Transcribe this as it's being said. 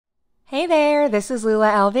Hey there, this is Lula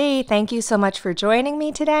LV. Thank you so much for joining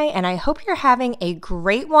me today, and I hope you're having a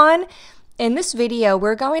great one. In this video,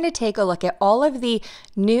 we're going to take a look at all of the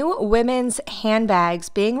new women's handbags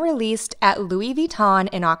being released at Louis Vuitton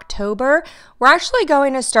in October. We're actually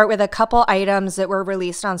going to start with a couple items that were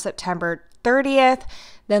released on September 30th,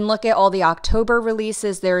 then look at all the October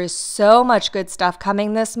releases. There is so much good stuff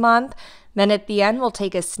coming this month. Then at the end, we'll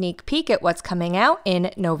take a sneak peek at what's coming out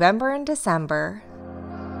in November and December.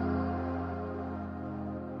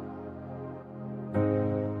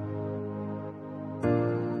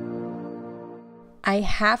 I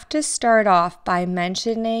have to start off by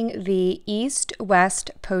mentioning the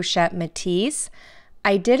East-West Pochette Metis.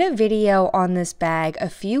 I did a video on this bag a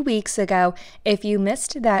few weeks ago. If you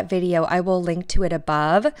missed that video, I will link to it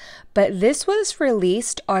above. But this was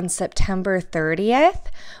released on September 30th.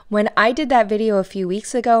 When I did that video a few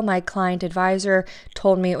weeks ago, my client advisor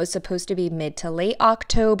told me it was supposed to be mid to late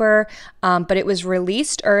October, but it was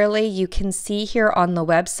released early. You can see here on the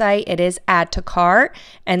website, it is add to cart,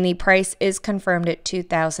 and the price is confirmed at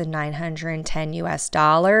 $2,910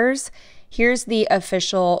 US. Here's the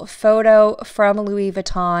official photo from Louis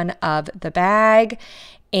Vuitton of the bag.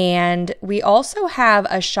 And we also have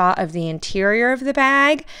a shot of the interior of the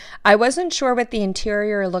bag. I wasn't sure what the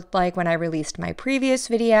interior looked like when I released my previous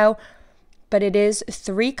video, but it is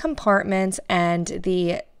 3 compartments, and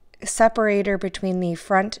the separator between the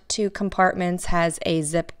front 2 compartments has a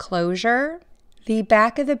zip closure. The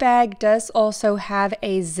back of the bag does also have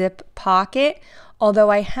a zip pocket,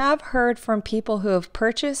 although I have heard from people who have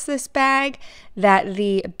purchased this bag that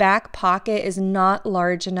the back pocket is not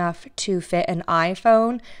large enough to fit an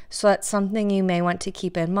iPhone, so that's something you may want to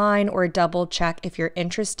keep in mind or double check if you're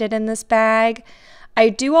interested in this bag. I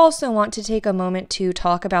do also want to take a moment to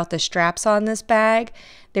talk about the straps on this bag.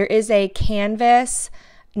 There is a canvas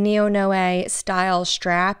neo-noe style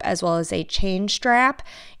strap as well as a chain strap.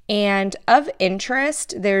 And of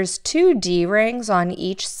interest, there's 2 D-rings on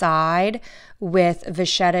each side with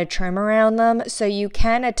vachetta trim around them, so you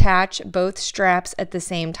can attach both straps at the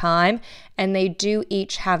same time, and they do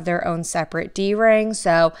each have their own separate D-ring.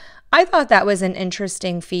 So I thought that was an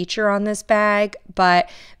interesting feature on this bag, but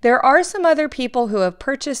there are some other people who have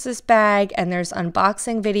purchased this bag, and there's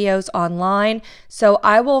unboxing videos online, so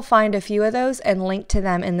I will find a few of those and link to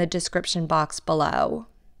them in the description box below.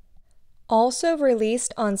 Also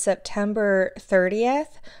released on September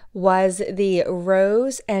 30th was the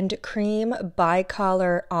Rose and Cream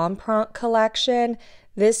Bicolor empreinte collection.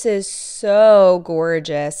 This is so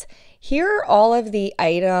gorgeous. Here are all of the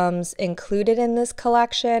items included in this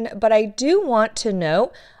collection, but I do want to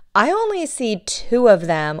note, I only see 2 of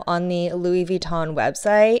them on the Louis Vuitton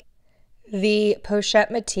website, the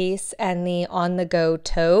Pochette Metis and the On The Go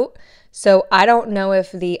tote. So I don't know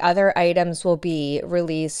if the other items will be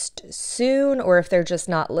released soon or if they're just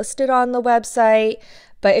not listed on the website.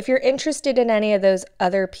 But if you're interested in any of those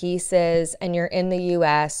other pieces and you're in the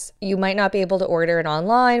US, you might not be able to order it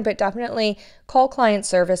online, but definitely call client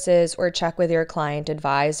services or check with your client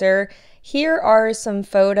advisor. Here are some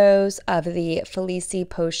photos of the Felicie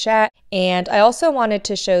Pochette, and I also wanted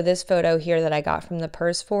to show this photo here that I got from the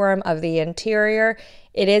Purse Forum of the interior.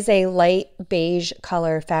 It is a light beige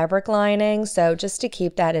color fabric lining, so just to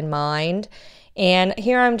keep that in mind. And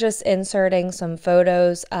here I'm just inserting some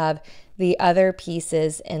photos of the other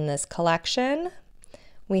pieces in this collection.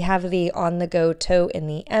 We have the On The Go tote in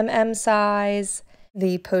the MM size,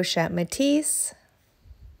 the Pochette Metis,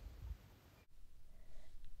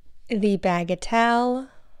 the bagatelle,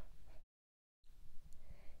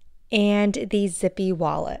 and the zippy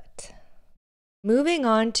wallet. Moving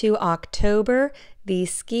on to October, the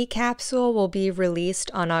Ski Capsule will be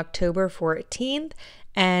released on October 14th,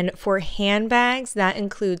 and for handbags, that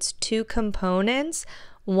includes 2 components.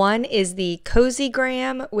 One is the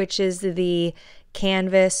Cozygram, which is the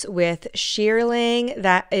canvas with shearling.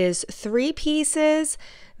 That is 3 pieces.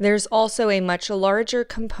 There's also a much larger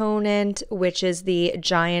component, which is the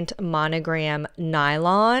giant monogram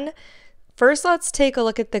nylon. First, let's take a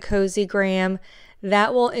look at the Cozygram.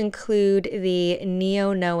 That will include the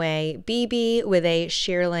neo-noe BB with a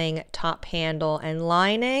shearling top handle and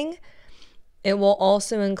lining. It will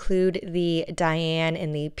also include the Diane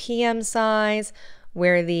in the PM size,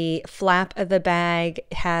 where the flap of the bag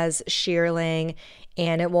has shearling,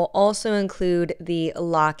 and it will also include the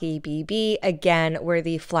Locky BB, again, where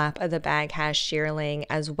the flap of the bag has shearling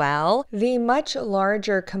as well. The much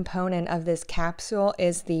larger component of this capsule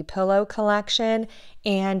is the pillow collection,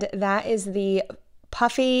 and that is the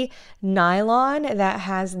puffy nylon that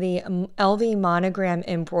has the LV monogram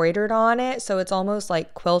embroidered on it. So it's almost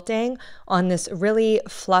like quilting on this really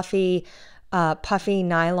fluffy puffy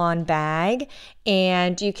nylon bag.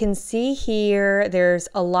 And you can see here, there's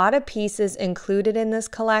a lot of pieces included in this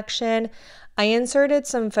collection. I inserted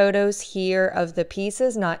some photos here of the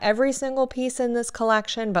pieces, not every single piece in this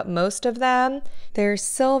collection, but most of them. There's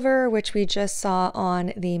silver, which we just saw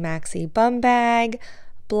on the maxi bum bag,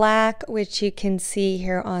 black, which you can see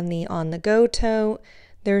here on the go tote.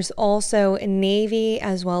 There's also navy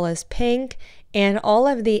as well as pink, and all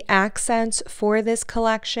of the accents for this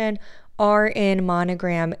collection are in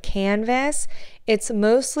monogram canvas. It's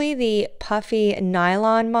mostly the puffy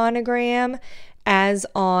nylon monogram, as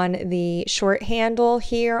on the short handle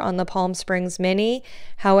here on the Palm Springs Mini.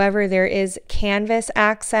 However, there is canvas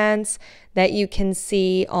accents that you can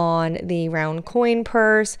see on the round coin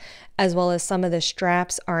purse, as well as some of the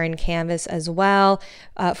straps are in canvas as well,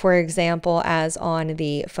 for example, as on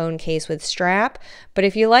the phone case with strap. But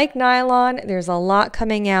if you like nylon, there's a lot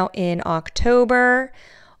coming out in October.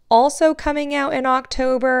 Also coming out in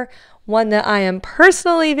October, one that I am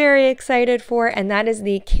personally very excited for, and that is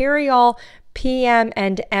the Carryall PM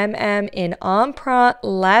and MM in empreinte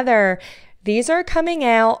leather. These are coming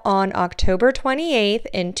out on October 28th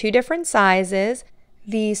in 2 different sizes.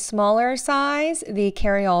 The smaller size, the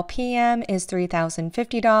Carryall PM, is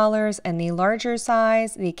 $3,050, and the larger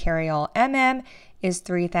size, the Carryall MM, is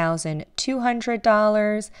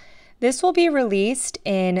 $3,200. This will be released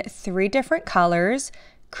in 3 different colors: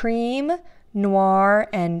 cream, noir,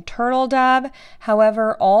 and turtle dove.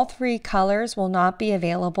 However, all 3 colors will not be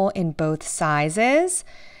available in both sizes.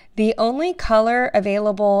 The only color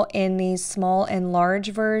available in the small and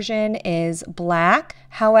large version is black.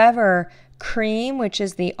 However, cream, which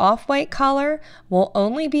is the off-white color, will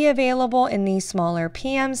only be available in the smaller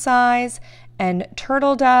PM size, and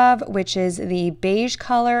turtle dove, which is the beige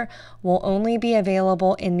color, will only be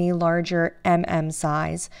available in the larger MM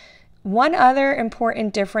size. One other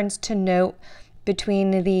important difference to note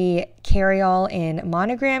between the Carryall in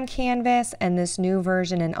monogram canvas and this new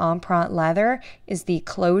version in empreinte leather is the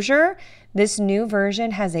closure. This new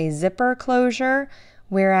version has a zipper closure,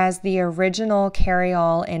 whereas the original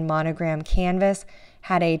Carryall in monogram canvas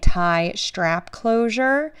had a tie strap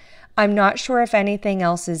closure. I'm not sure if anything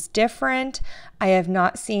else is different. I have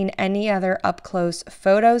not seen any other up-close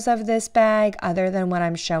photos of this bag other than what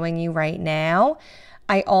I'm showing you right now.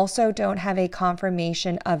 I also don't have a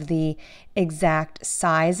confirmation of the exact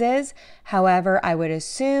sizes. However, I would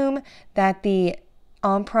assume that the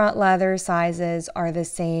empreinte leather sizes are the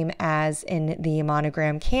same as in the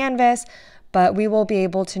monogram canvas, but we will be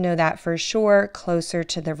able to know that for sure closer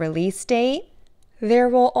to the release date. There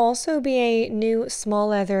will also be a new small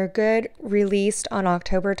leather good released on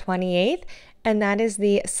October 28th, and that is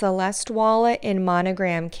the Celeste wallet in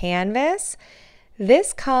monogram canvas.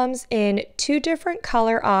 This comes in 2 different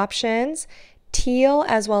color options, teal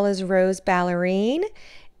as well as rose ballerine,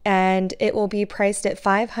 and it will be priced at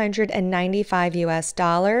 $595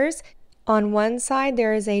 US. On one side,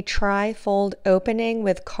 there is a tri-fold opening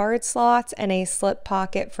with card slots and a slip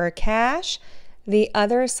pocket for cash. The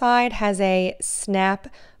other side has a snap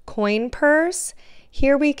coin purse.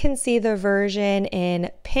 Here we can see the version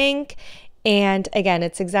in pink. And again,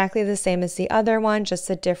 it's exactly the same as the other one, just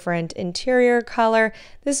a different interior color.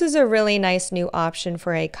 This is a really nice new option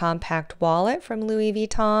for a compact wallet from Louis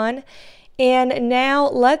Vuitton. And now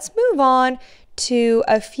let's move on to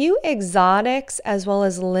a few exotics as well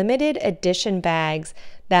as limited edition bags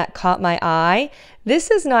that caught my eye. This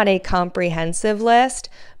is not a comprehensive list,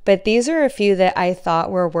 but these are a few that I thought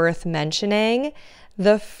were worth mentioning.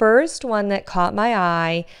 The first one that caught my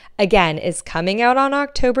eye, again, is coming out on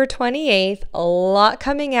October 28th, a lot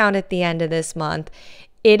coming out at the end of this month.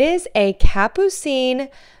 It is a Capucines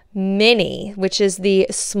Mini, which is the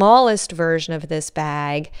smallest version of this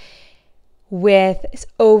bag, with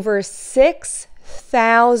over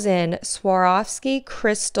 6,000 Swarovski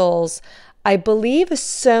crystals, I believe,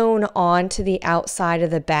 sewn onto the outside of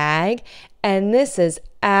the bag. And this is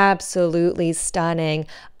absolutely stunning.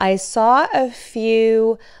 I saw a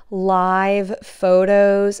few live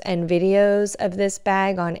photos and videos of this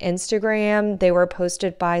bag on Instagram. They were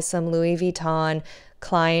posted by some Louis Vuitton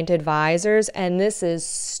client advisors, and this is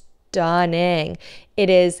stunning. It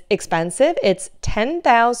is expensive. It's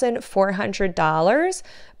 $10,400,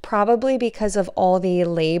 probably because of all the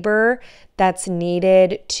labor that's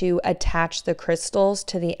needed to attach the crystals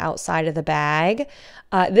to the outside of the bag.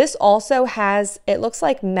 This also has, it looks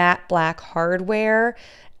like matte black hardware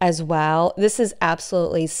as well. This is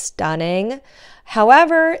absolutely stunning.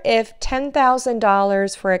 However, if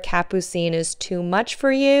 $10,000 for a Capucines is too much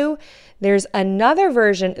for you, there's another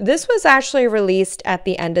version. This was actually released at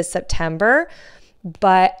the end of September,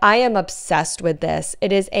 but I am obsessed with this.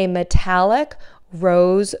 It is a metallic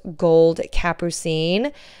rose gold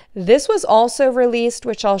capucine. This was also released,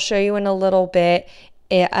 which I'll show you in a little bit,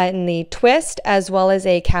 in the twist, as well as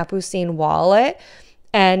a capucine wallet.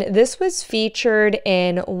 And this was featured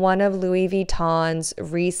in one of Louis Vuitton's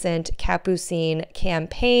recent capucine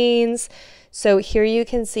campaigns. So here you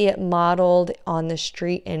can see it modeled on the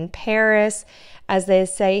street in Paris. As they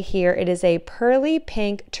say here, it is a pearly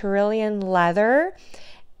pink Tyrolean leather.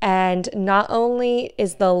 And not only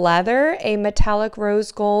is the leather a metallic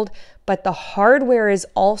rose gold, but the hardware is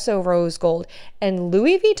also rose gold. And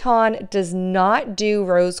Louis Vuitton does not do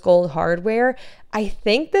rose gold hardware. I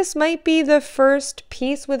think this might be the first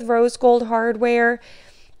piece with rose gold hardware.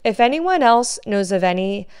 If anyone else knows of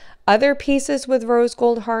any other pieces with rose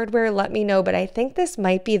gold hardware, let me know, but I think this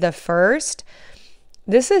might be the first.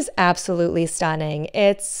 This is absolutely stunning.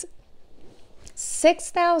 It's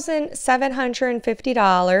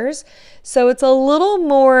 $6,750, so it's a little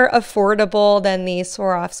more affordable than the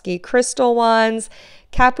Swarovski crystal ones.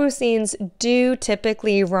 Capucines do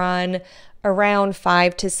typically run around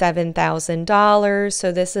 $5,000 to $7,000,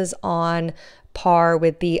 so this is on par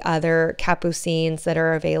with the other capucines that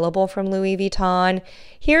are available from Louis Vuitton.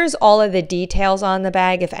 Here's all of the details on the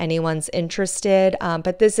bag if anyone's interested,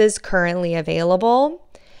 but this is currently available.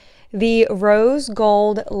 The rose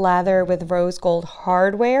gold leather with rose gold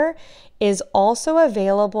hardware is also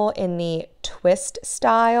available in the twist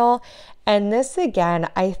style. And this again,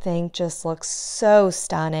 I think just looks so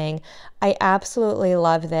stunning. I absolutely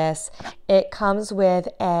love this. It comes with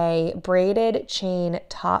a braided chain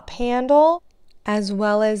top handle, as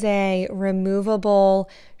well as a removable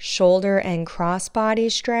shoulder and crossbody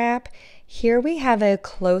strap. Here we have a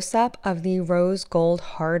close-up of the rose gold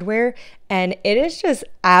hardware, and it is just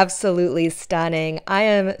absolutely stunning. I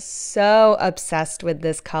am so obsessed with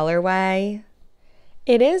this colorway.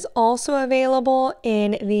 It is also available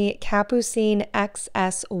in the Capucine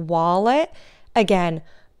XS wallet. Again,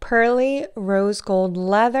 pearly rose gold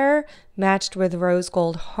leather matched with rose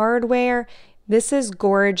gold hardware. This is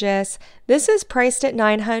gorgeous. This is priced at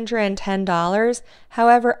 $910.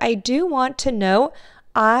 However, I do want to note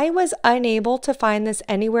I was unable to find this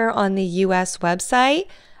anywhere on the US website.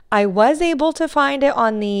 I was able to find it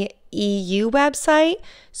on the EU website,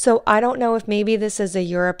 so I don't know if maybe this is a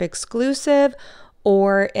Europe exclusive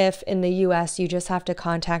or if in the US you just have to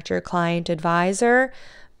contact your client advisor.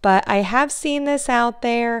 But I have seen this out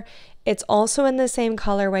there. It's also in the same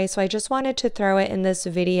colorway, so I just wanted to throw it in this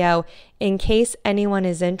video in case anyone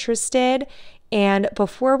is interested. And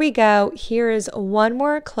before we go, here is one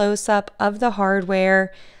more close-up of the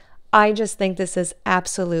hardware. I just think this is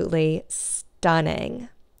absolutely stunning.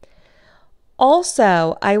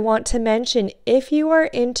 Also, I want to mention, if you are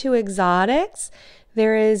into exotics,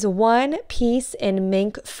 there is one piece in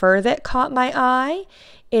mink fur that caught my eye.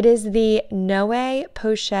 It is the Noe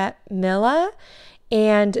Pochette Metis.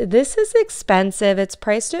 And this is expensive. It's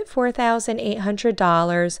priced at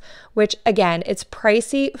 $4,800, which again, it's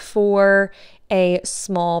pricey for a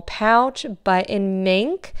small pouch, but in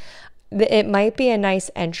mink, it might be a nice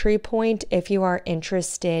entry point if you are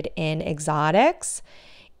interested in exotics.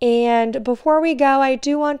 And before we go, I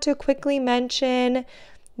do want to quickly mention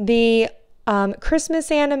the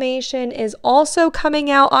Christmas animation is also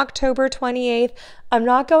coming out October 28th. I'm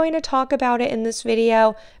not going to talk about it in this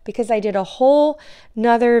video because I did a whole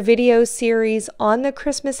nother video series on the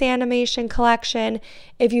Christmas animation collection.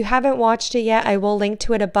 If you haven't watched it yet, I will link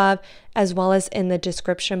to it above as well as in the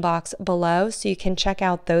description box below, so you can check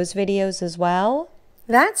out those videos as well.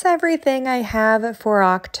 That's everything I have for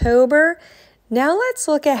October. Now let's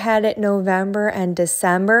look ahead at November and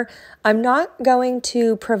December. I'm not going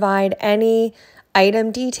to provide any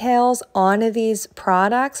item details on these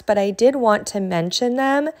products, but I did want to mention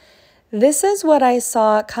them. This is what I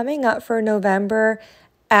saw coming up for November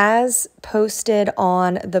as posted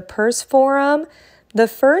on the Purse Forum. The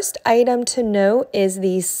first item to note is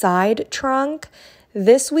the side trunk.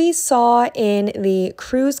 This we saw in the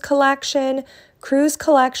Cruise Collection. Cruise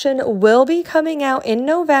Collection will be coming out in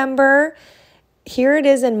November. Here it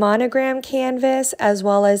is in monogram canvas as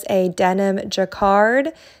well as a denim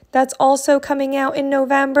jacquard. That's also coming out in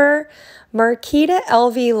November. Marquita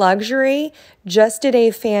LV Luxury just did a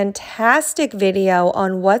fantastic video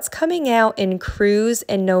on what's coming out in Cruise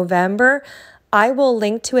in November. I will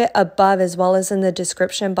link to it above as well as in the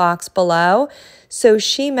description box below. So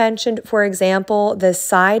she mentioned, for example, the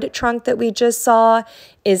side trunk that we just saw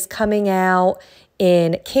is coming out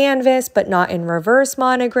in canvas, but not in reverse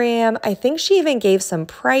monogram. I think she even gave some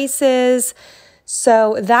prices.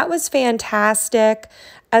 So that was fantastic.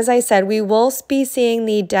 As I said, we will be seeing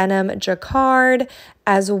the denim jacquard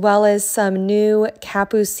as well as some new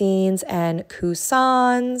Capucines and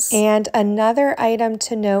Cousins. And another item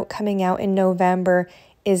to note coming out in November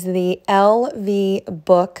is the LV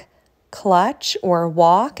Book Clutch, or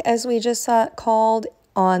Walk as we just called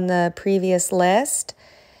on the previous list.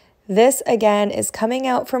 This again is coming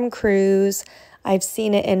out from Cruise. I've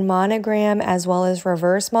seen it in monogram as well as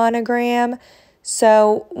reverse monogram.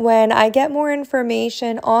 So when I get more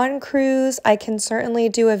information on Cruise, I can certainly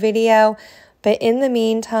do a video. But in the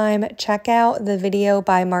meantime, check out the video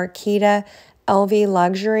by Marquita LV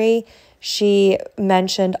Luxury. She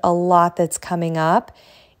mentioned a lot that's coming up.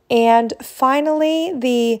 And finally,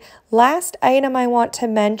 the last item I want to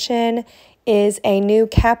mention is a new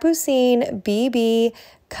Capucine BB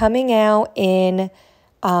coming out in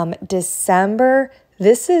December.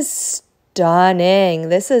 This is stunning.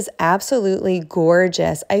 This is absolutely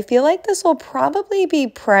gorgeous. I feel like this will probably be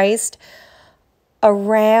priced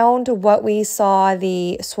around what we saw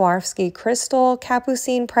the Swarovski Crystal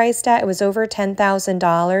Capucine priced at. It was over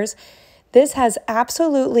 $10,000. This has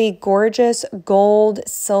absolutely gorgeous gold,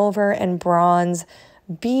 silver, and bronze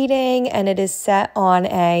beading, and it is set on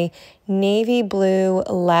a navy blue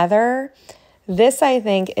leather. This, I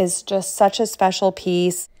think, is just such a special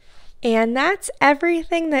piece. And that's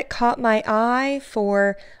everything that caught my eye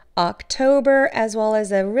for October, as well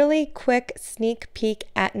as a really quick sneak peek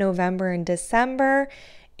at November and December.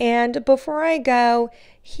 And before I go,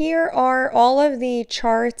 here are all of the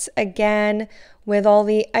charts again with all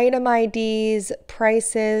the item IDs,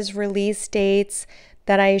 prices, release dates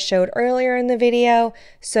that I showed earlier in the video.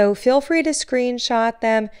 So feel free to screenshot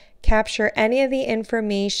them, capture any of the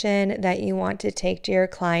information that you want to take to your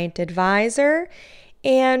client advisor.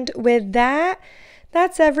 And with that,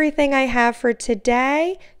 that's everything I have for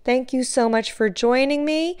today. Thank you so much for joining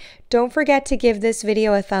me. Don't forget to give this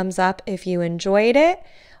video a thumbs up if you enjoyed it.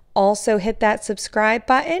 Also hit that subscribe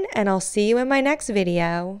button, and I'll see you in my next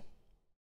video.